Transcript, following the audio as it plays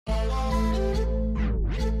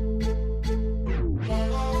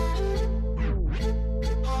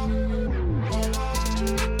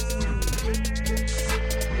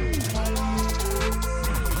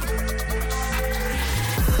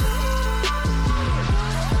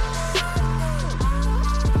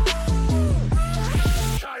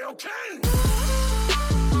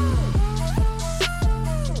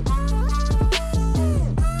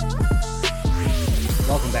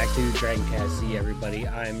everybody.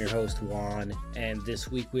 I am your host, Juan, and this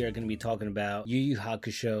week we are going to be talking about Yu Yu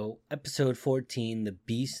Hakusho, episode 14, The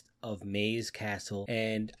Beast of Maze Castle.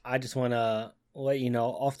 And I just want to let you know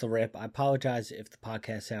off the rip, I apologize if the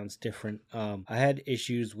podcast sounds different. I had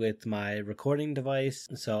issues with my recording device,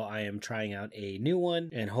 so I am trying out a new one,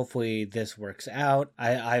 and hopefully this works out.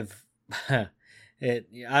 I've...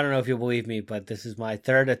 I don't know if you'll believe me, but this is my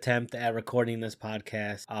third attempt at recording this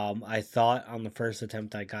podcast. I thought on the first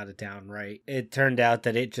attempt I got it down right. It turned out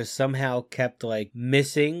that it just somehow kept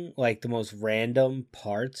missing the most random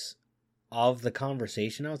parts of the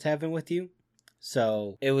conversation I was having with you.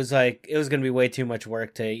 So it was going to be way too much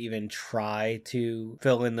work to even try to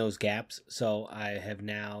fill in those gaps. So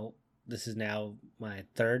this is now my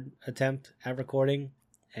third attempt at recording.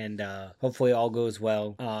 And hopefully all goes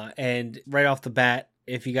well. And right off the bat,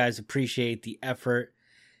 if you guys appreciate the effort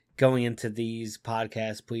going into these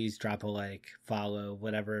podcasts, please drop a like, follow,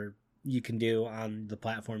 whatever you can do on the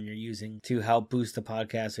platform you're using to help boost the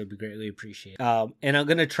podcast. It would be greatly appreciated. And I'm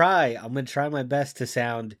gonna try my best to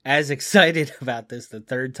sound as excited about this the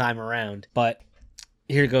third time around. But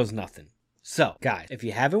here goes nothing. So, guys, if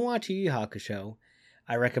you haven't watched Yu Yu Hakusho,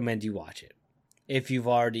 I recommend you watch it. If you've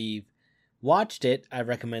already watched it, I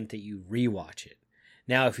recommend that you rewatch it.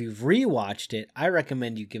 Now, if you've rewatched it, I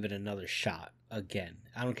recommend you give it another shot again.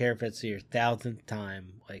 I don't care if it's your 1,000th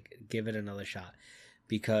time, give it another shot.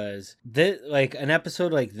 Because an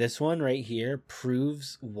episode like this one right here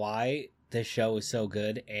proves why this show is so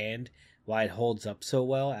good and why it holds up so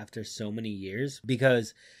well after so many years.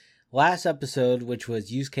 Because last episode, which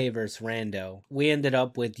was Yusuke versus Rando, we ended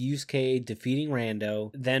up with Yusuke defeating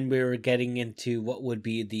Rando. Then we were getting into what would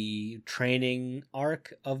be the training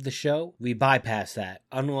arc of the show. We bypassed that.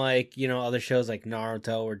 Unlike, other shows like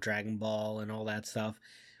Naruto or Dragon Ball and all that stuff,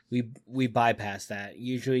 we bypassed that.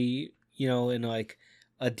 Usually, in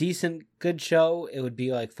a decent good show, it would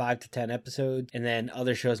be 5 to 10 episodes, and then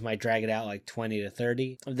other shows might drag it out 20 to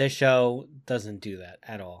 30. This show doesn't do that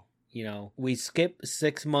at all. We skip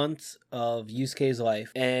 6 months of Yusuke's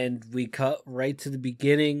life and we cut right to the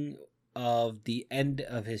beginning of the end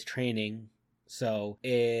of his training. So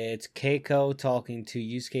it's Keiko talking to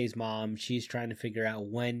Yusuke's mom. She's trying to figure out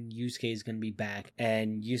when Yusuke's going to be back.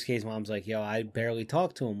 And Yusuke's mom's like, yo, I barely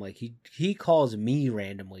talk to him. He calls me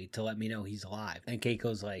randomly to let me know he's alive. And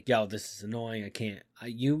Keiko's like, yo, this is annoying. I can't.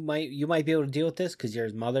 You might be able to deal with this because you're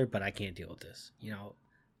his mother, but I can't deal with this.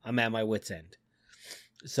 I'm at my wit's end.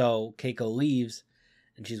 So Keiko leaves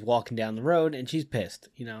and she's walking down the road and she's pissed.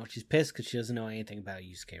 She's pissed because she doesn't know anything about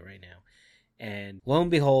Yusuke right now. And lo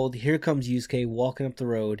and behold, here comes Yusuke walking up the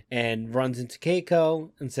road and runs into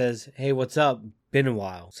Keiko and says, hey, what's up? Been a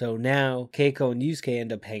while. So now Keiko and Yusuke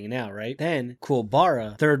end up hanging out, right? Then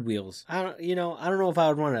Kuwabara third wheels. I don't know if I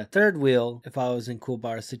would want a third wheel if I was in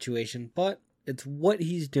Kuwabara's situation, but it's what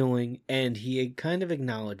he's doing, and he kind of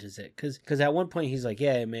acknowledges it. Because at one point he's like,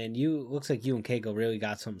 yeah, man, looks like you and Keiko really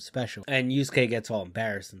got something special. And Yusuke gets all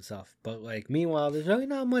embarrassed and stuff. But, meanwhile, there's really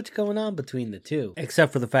not much going on between the two.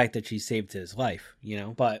 Except for the fact that she saved his life,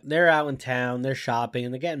 But they're out in town, they're shopping,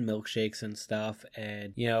 and they're getting milkshakes and stuff.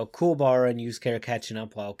 And, Kuwabara and Yusuke are catching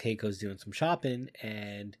up while Keiko's doing some shopping.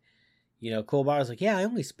 And Kuwabara's like, yeah, I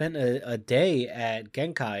only spent a day at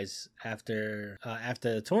Genkai's after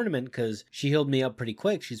the tournament because she healed me up pretty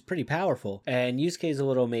quick. She's pretty powerful. And Yusuke's a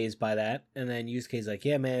little amazed by that. And then Yusuke's like,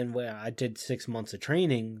 yeah, man, I did 6 months of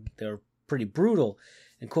training. They're pretty brutal.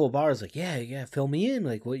 And Kuwabara's like, yeah, fill me in.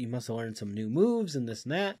 What, you must have learned some new moves and this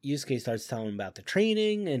and that. Yusuke starts telling him about the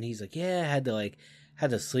training. And he's like, yeah, I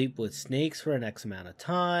had to sleep with snakes for an X amount of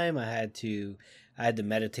time. I had to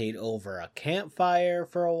meditate over a campfire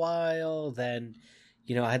for a while. Then,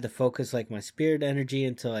 I had to focus my spirit energy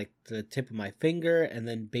into the tip of my finger and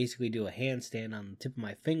then basically do a handstand on the tip of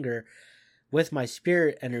my finger with my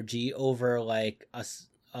spirit energy over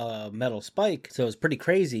a metal spike. So it was pretty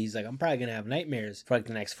crazy. He's like, I'm probably going to have nightmares for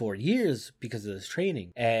the next 4 years because of this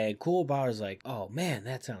training. And Kuwabara's like, oh man,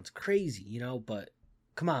 that sounds crazy, but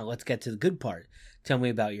come on, let's get to the good part. Tell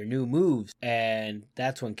me about your new moves. And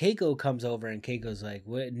that's when Keiko comes over and Keiko's like,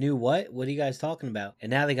 what? What are you guys talking about?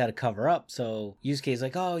 And now they got to cover up. So Yusuke's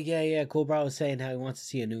like, oh, yeah. Kuwabara was saying how he wants to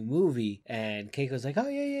see a new movie. And Keiko's like, oh,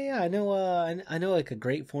 yeah. I know a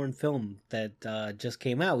great foreign film that just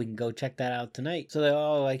came out. We can go check that out tonight. So they're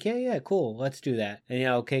all like, yeah, cool. Let's do that. And,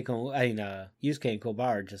 Yusuke and Kuwabara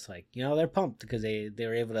are just they're pumped because they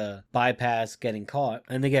were able to bypass getting caught.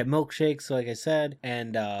 And they get milkshakes, like I said.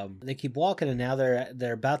 And they keep walking and now they're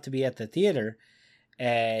about to be at the theater,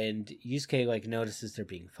 And Yusuke like notices they're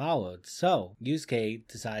being followed. So Yusuke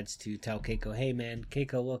decides to tell Keiko, "Hey man,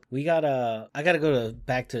 Keiko, look, I gotta go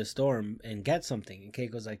back to the store and get something." And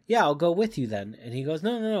Keiko's like, "Yeah, I'll go with you then." And he goes,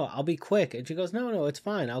 No, I'll be quick." And she goes, No, it's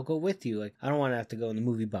fine. I'll go with you. Like, I don't want to have to go in the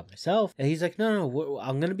movie by myself. And he's like, No,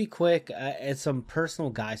 I'm gonna be quick. It's some personal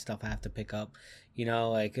guy stuff I have to pick up.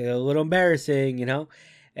 Like a little embarrassing,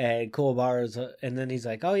 And Kuwabara's, and then he's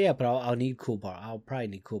like, "Oh yeah, but I'll need Kuwabara. I'll probably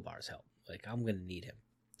need Kuwabara's help. Like, I'm gonna need him."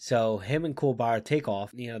 So him and Kuwabara take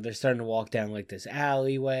off. They're starting to walk down like this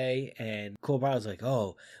alleyway, and Kuwabara's like,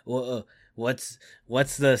 "Oh, well, what's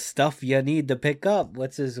the stuff you need to pick up?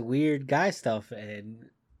 What's this weird guy stuff?" And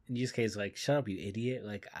Yusuke's like, "Shut up, you idiot!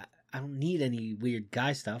 Like, I don't need any weird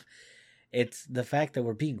guy stuff. It's the fact that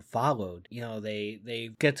we're being followed."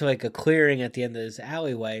 They get to like a clearing at the end of this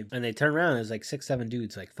alleyway, and they turn around and there's like 6-7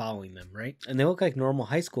 dudes like following them, right? And they look like normal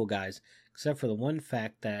high school guys, except for the one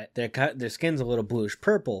fact that their skin's a little bluish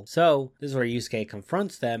purple. So this is where Yusuke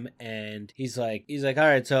confronts them, and he's like, "All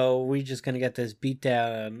right, so we just gonna get this beat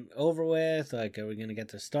down over with? Like, are we gonna get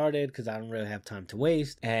this started? Because I don't really have time to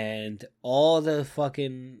waste." And all the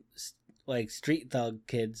fucking like street thug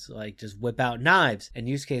kids like just whip out knives, and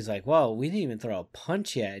Yusuke's like, "Whoa, we didn't even throw a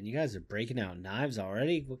punch yet and you guys are breaking out knives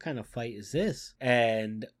already? What kind of fight is this?"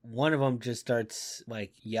 And one of them just starts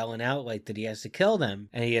like yelling out like that he has to kill them,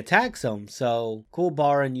 and he attacks them. So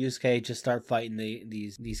Kuwabara and Yusuke just start fighting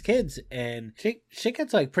these kids, and shit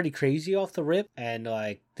gets like pretty crazy off the rip. And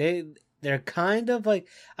like they're kind of like,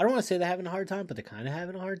 I don't want to say they're having a hard time, but they're kind of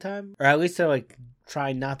having a hard time. Or at least they're like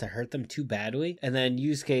trying not to hurt them too badly. And then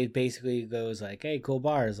Yusuke basically goes like, "Hey,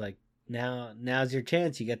 Kuwabara's like, now's your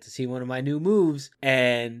chance. You get to see one of my new moves."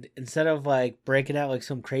 And instead of like breaking out like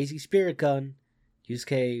some crazy spirit gun,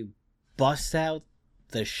 Yusuke busts out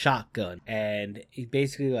the shotgun, and he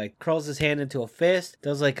basically like curls his hand into a fist,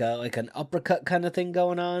 does like an uppercut kind of thing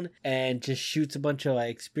going on, and just shoots a bunch of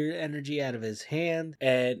like spirit energy out of his hand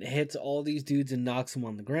and hits all these dudes and knocks them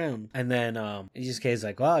on the ground. And then Yusuke's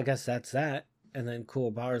like, "Well, I guess that's that." And then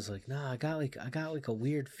Kuwabara's like, "No, I got like a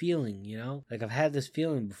weird feeling, like I've had this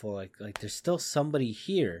feeling before, like there's still somebody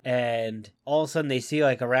here." And all of a sudden they see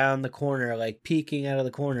like around the corner, like peeking out of the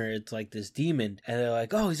corner, it's like this demon, and they're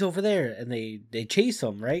like, "Oh, he's over there," and they chase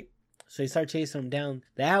him, right? So they start chasing him down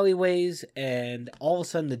the alleyways, and all of a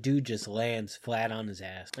sudden the dude just lands flat on his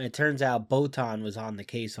ass. And it turns out Botan was on the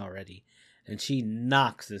case already, and she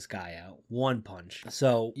knocks this guy out, one punch.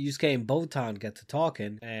 So Yusuke and Botan get to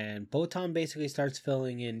talking, and Botan basically starts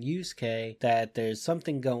filling in Yusuke that there's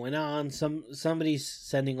something going on. Somebody's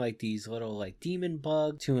sending like these little like demon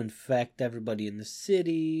bugs to infect everybody in the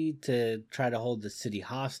city to try to hold the city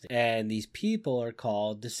hostage. And these people are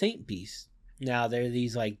called the Saint Beasts. Now, they're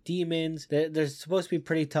these, like, demons. They're supposed to be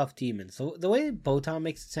pretty tough demons. So the way Botan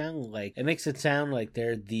makes it sound like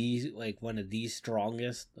they're one of the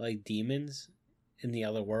strongest, like, demons in the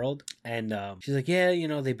other world. And she's like, "Yeah,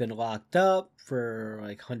 they've been locked up for,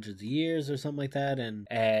 like, hundreds of years or something like that,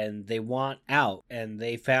 and they want out. And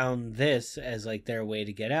they found this as, like, their way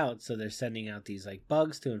to get out. So they're sending out these, like,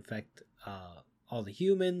 bugs to infect all the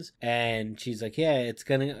humans." And she's like, "Yeah,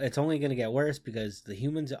 it's only gonna get worse because the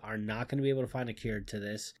humans are not gonna be able to find a cure to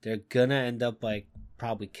this. They're gonna end up like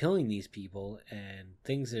probably killing these people, and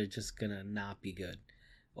things are just gonna not be good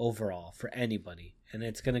overall for anybody. And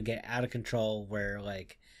it's gonna get out of control where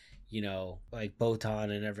like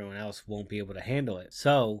Botan and everyone else won't be able to handle it."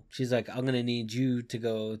 So she's like, "I'm gonna need you to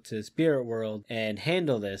go to the spirit world and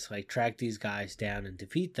handle this, like track these guys down and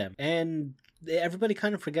defeat them." And everybody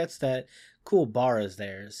kind of forgets that Kuwabara's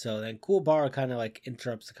there. So then Kuwabara kind of like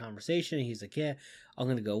interrupts the conversation. He's like, "Yeah, I'm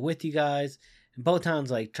gonna go with you guys." And Botan's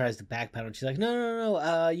like tries to backpedal, and she's like,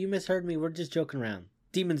 No, you misheard me. We're just joking around.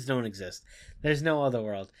 Demons don't exist. There's no other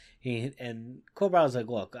world." And Kuwabara's like,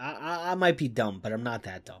 "Look, I might be dumb, but I'm not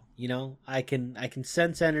that dumb. I can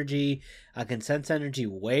sense energy. I can sense energy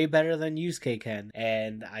way better than Yusuke can,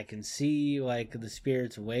 and I can see like the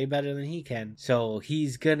spirits way better than he can. So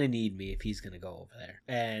he's gonna need me if he's gonna go over there."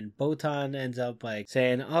 And Botan ends up like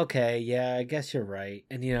saying, "Okay, yeah, I guess you're right."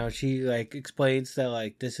 And she like explains that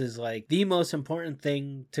like this is like the most important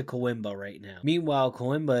thing to Koimba right now. Meanwhile,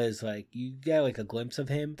 Koimba is like, you get like a glimpse of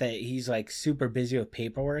him that he's like super busy with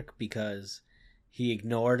paperwork because he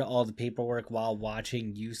ignored all the paperwork while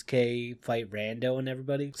watching Yusuke fight Rando and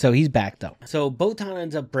everybody. So he's backed up. So Botan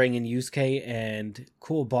ends up bringing Yusuke and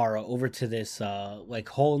Kuwabara over to this like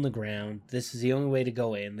hole in the ground. This is the only way to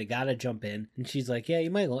go in. They gotta jump in. And she's like, "Yeah,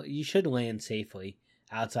 you should land safely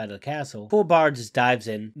outside of the castle." Kuwabara just dives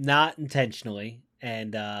in, not intentionally.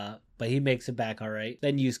 And but he makes it back all right.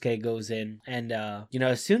 Then Yusuke goes in, and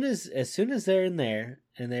as soon as they're in there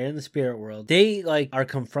and they're in the spirit world, they are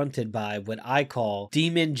confronted by what I call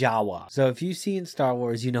demon Jawa. So if you've seen Star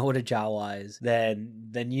Wars, you know what a Jawa is.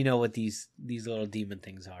 Then you know what these little demon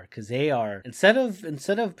things are, because they are, instead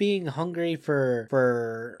of being hungry for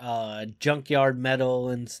junkyard metal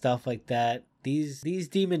and stuff like that, these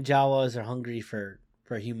demon Jawas are hungry for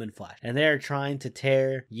human flesh, and they're trying to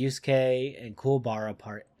tear Yusuke and Kuwabara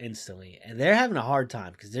apart instantly, and they're having a hard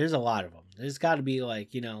time because there's a lot of them. There's got to be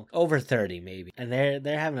over 30 maybe, and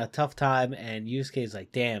they're having a tough time. And Yusuke's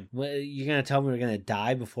like, "Damn, you're gonna tell me we're gonna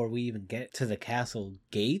die before we even get to the castle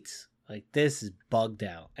gates? This is bugged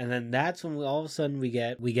out." And then that's when all of a sudden we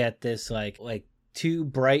get this like two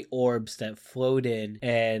bright orbs that float in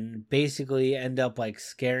and basically end up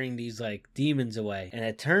scaring these demons away. And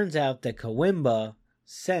it turns out that Kawimba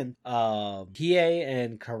sent Hiei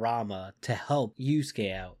and Karama to help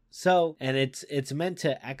Yusuke out. So, and it's meant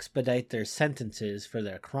to expedite their sentences for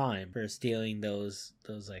their crime for stealing those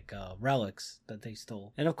relics that they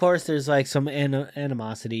stole. And of course, there's some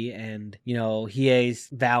animosity, and Hiei's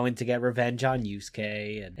vowing to get revenge on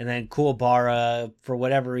Yusuke, and then Kuwabara for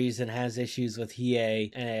whatever reason has issues with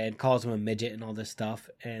Hiei and calls him a midget and all this stuff,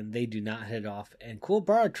 and they do not hit it off. And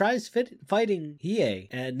Kuwabara tries fighting Hiei,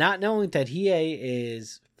 and not knowing that Hiei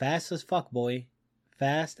is fast as fuck boy,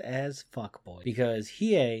 because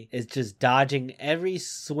Hiei is just dodging every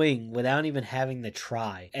swing without even having to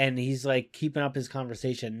try, and he's keeping up his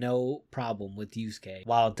conversation no problem with Yusuke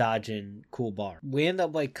while dodging Kuwabara. We end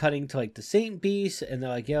up cutting to the Saint Beast, and they're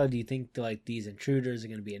like, "Yo, do you think these intruders are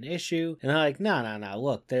gonna be an issue?" And they're like, no,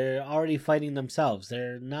 look, they're already fighting themselves.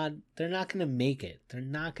 They're not gonna make it. They're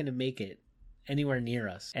not gonna make it anywhere near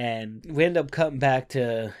us. And we end up cutting back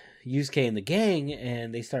to Yusuke and the gang,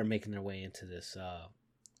 and they start making their way into this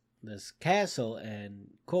castle, and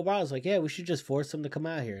Kuwabara's like, "Yeah, we should just force them to come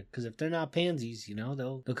out here, because if they're not pansies,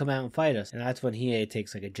 they'll come out and fight us." And that's when Hiei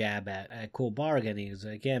takes a jab at Kuwabara again. He's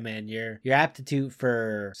like, "Yeah, man, your aptitude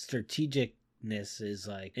for strategicness is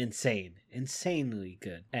insanely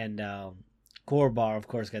good." And Kuwabara, of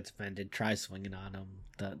course, gets offended, tries swinging on him.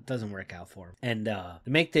 That doesn't work out for him. And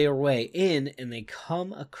they make their way in, and they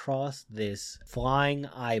come across this flying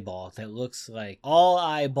eyeball that looks like all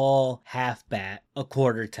eyeball, half bat, a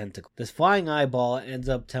quarter tentacle. This flying eyeball ends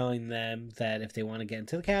up telling them that if they want to get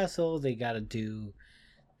into the castle, they gotta do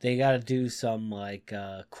some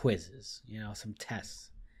quizzes, some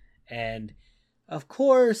tests. And of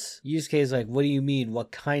course, Yusuke's like, "What do you mean?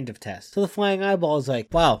 What kind of test?" So the flying eyeball is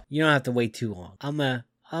like, "Wow, you don't have to wait too long. I'm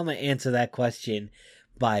gonna answer that question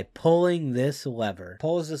by pulling this lever."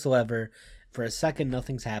 Pulls this lever. For a second,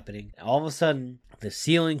 nothing's happening. All of a sudden, the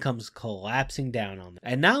ceiling comes collapsing down on them.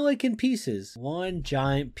 And not in pieces, one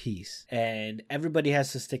giant piece. And everybody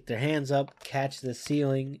has to stick their hands up, catch the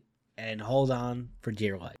ceiling, and hold on for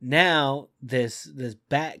dear life. Now, this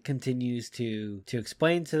bat continues to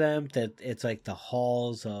explain to them that it's the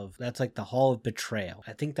hall of betrayal.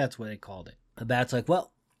 I think that's what they called it. The bat's like,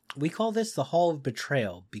 "Well, we call this the Hall of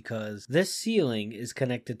Betrayal because this ceiling is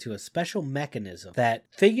connected to a special mechanism that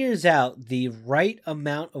figures out the right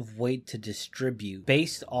amount of weight to distribute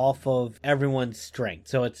based off of everyone's strength.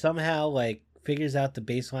 So it somehow figures out the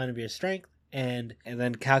baseline of your strength and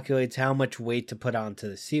then calculates how much weight to put onto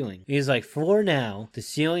the ceiling." He's like, "For now, the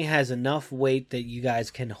ceiling has enough weight that you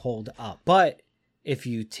guys can hold up. But if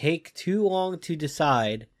you take too long to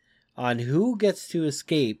decide on who gets to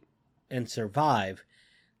escape and survive,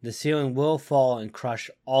 the ceiling will fall and crush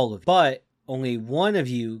all of you. But only one of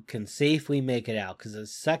you can safely make it out, because the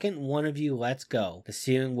second one of you lets go, the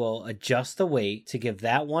ceiling will adjust the weight to give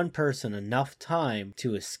that one person enough time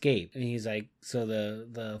to escape." And he's like, so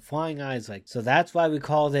the flying eye is like, "So that's why we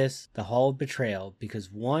call this the Hall of Betrayal,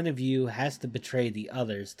 because one of you has to betray the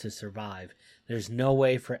others to survive. There's no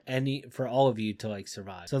way for all of you to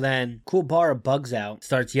survive." So then Kuwabara bugs out,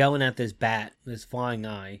 starts yelling at this bat, this flying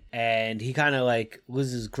eye, and he kind of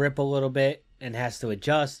loses grip a little bit and has to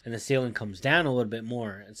adjust, and the ceiling comes down a little bit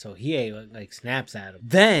more, and so Hiei snaps at him.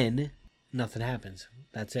 Then nothing happens.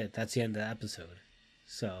 That's it. That's the end of the episode.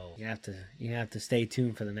 So you have to stay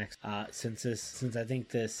tuned for the next. Since I think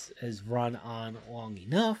this is run on long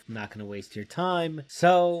enough, I'm not gonna waste your time.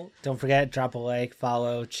 So don't forget, drop a like,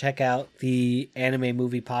 follow, check out the Anime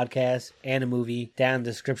Movie Podcast, Animovie, down in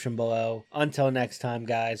the description below. Until next time,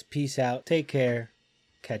 guys. Peace out. Take care.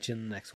 Catch you in the next one.